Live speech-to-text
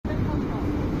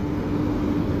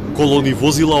Колони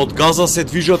возила од Газа се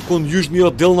движат кон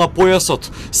јужниот дел на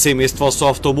појасот. Семејства со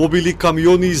автомобили,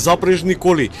 камиони и запрежни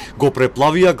коли го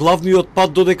преплавија главниот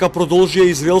пат додека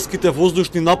продолжија израелските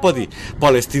воздушни напади.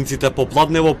 Палестинците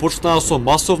попладнево почнаа со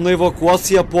масовна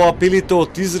евакуација по апелите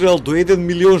од Израел до 1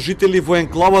 милион жители во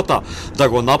енклавата да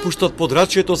го напуштат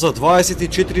подрачјето за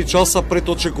 24 часа пред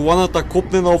очекуваната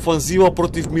копнена офанзива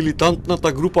против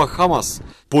милитантната група Хамас.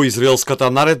 По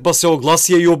израелската наредба се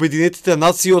огласија и Обединетите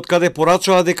нации од каде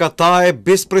порачаа дека таа е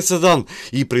без преседан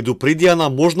и предупредија на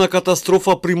можна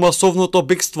катастрофа при масовното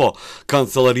бегство.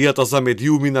 Канцеларијата за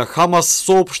медиуми на Хамас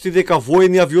соопшти дека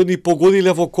воени авиони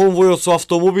погодиле во конвојот со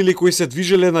автомобили кои се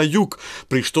движеле на југ,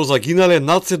 при што загинале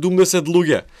над 70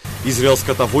 луѓе.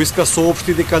 Израелската војска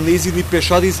соопшти дека нејзини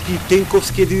пешадински и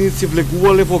тенковски единици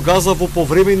влегувале во Газа во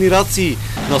повремени рации,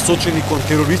 насочени кон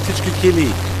терористички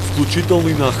келии, вклучително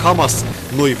и на Хамас,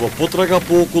 но и во потрага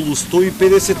по околу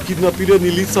 150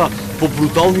 киднапирани лица по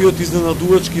бруталниот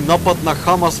изненадувачки напад на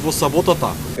Хамас во саботата.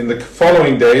 In the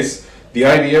following days, the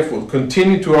IDF will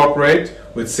continue to operate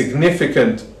with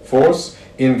significant force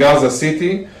in Gaza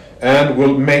City and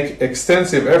will make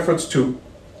extensive efforts to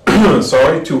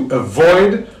to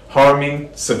avoid harming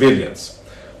civilians.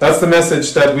 That's the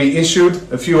message that we issued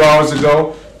a few hours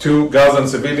ago to Gazan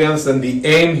civilians, and the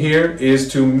aim here is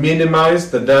to minimize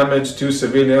the damage to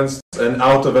civilians, and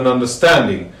out of an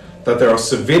understanding that there are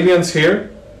civilians here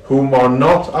whom are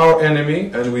not our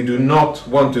enemy and we do not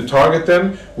want to target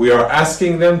them, we are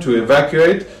asking them to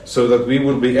evacuate so that we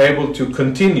will be able to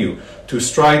continue to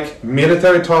strike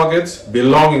military targets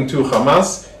belonging to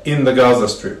Hamas in the Gaza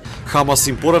Strip. Хамас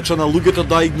им порача на луѓето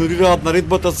да игнорираат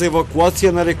наредбата за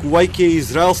евакуација, нарекувајќи ја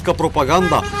израелска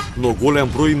пропаганда, но голем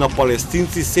број на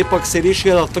палестинци сепак се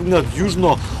решија да тргнат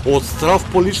јужно од страв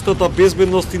по личната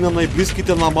безбедност и на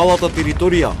најблиските на малата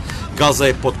територија. Газа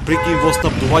е под прекин во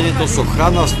снабдувањето со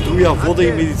храна, струја, вода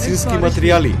и медицински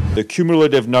материјали. The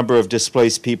cumulative number of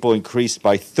displaced people increased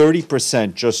by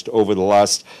 30% just over the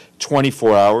last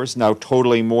 24 hours, now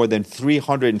totaling more than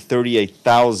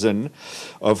 338,000,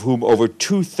 of whom over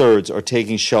 2/3 are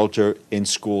taking shelter in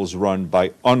schools run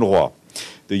by UNRWA.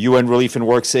 The UN Relief and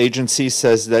Works Agency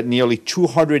says that nearly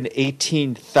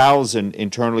 218,000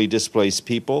 internally displaced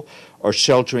people are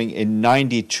sheltering in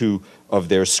 92 of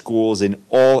their schools in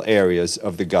all areas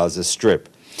of the Gaza Strip.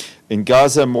 In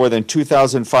Gaza, more than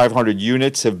 2,500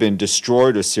 units have been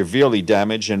destroyed or severely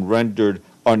damaged and rendered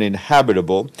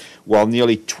uninhabitable, while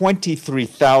nearly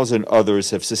 23,000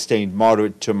 others have sustained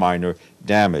moderate to minor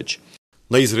damage.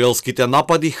 На израелските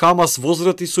напади Хамас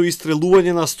возврати со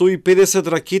истрелување на 150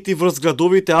 ракети врз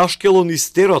градовите Ашкелон и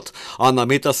Стерот, а на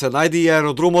мета се најде и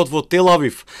аеродромот во Тел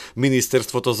Авив.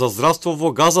 Министерството за здравство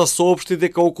во Газа соопшти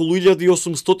дека околу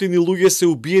 1800 луѓе се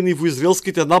убиени во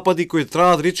израелските напади кои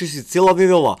траат речиси цела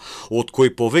недела, од кои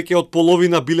повеќе од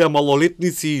половина биле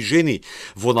малолетници и жени.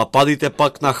 Во нападите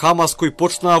пак на Хамас кои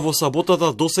почнаа во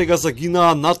саботата досега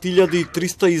загинаа над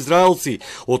 1300 израелци,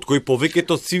 од кои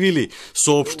повеќето цивили,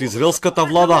 соопшти израелската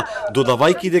влада,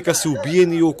 додавајќи дека се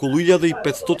убиени околу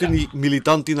 1500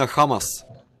 милитанти на Хамас.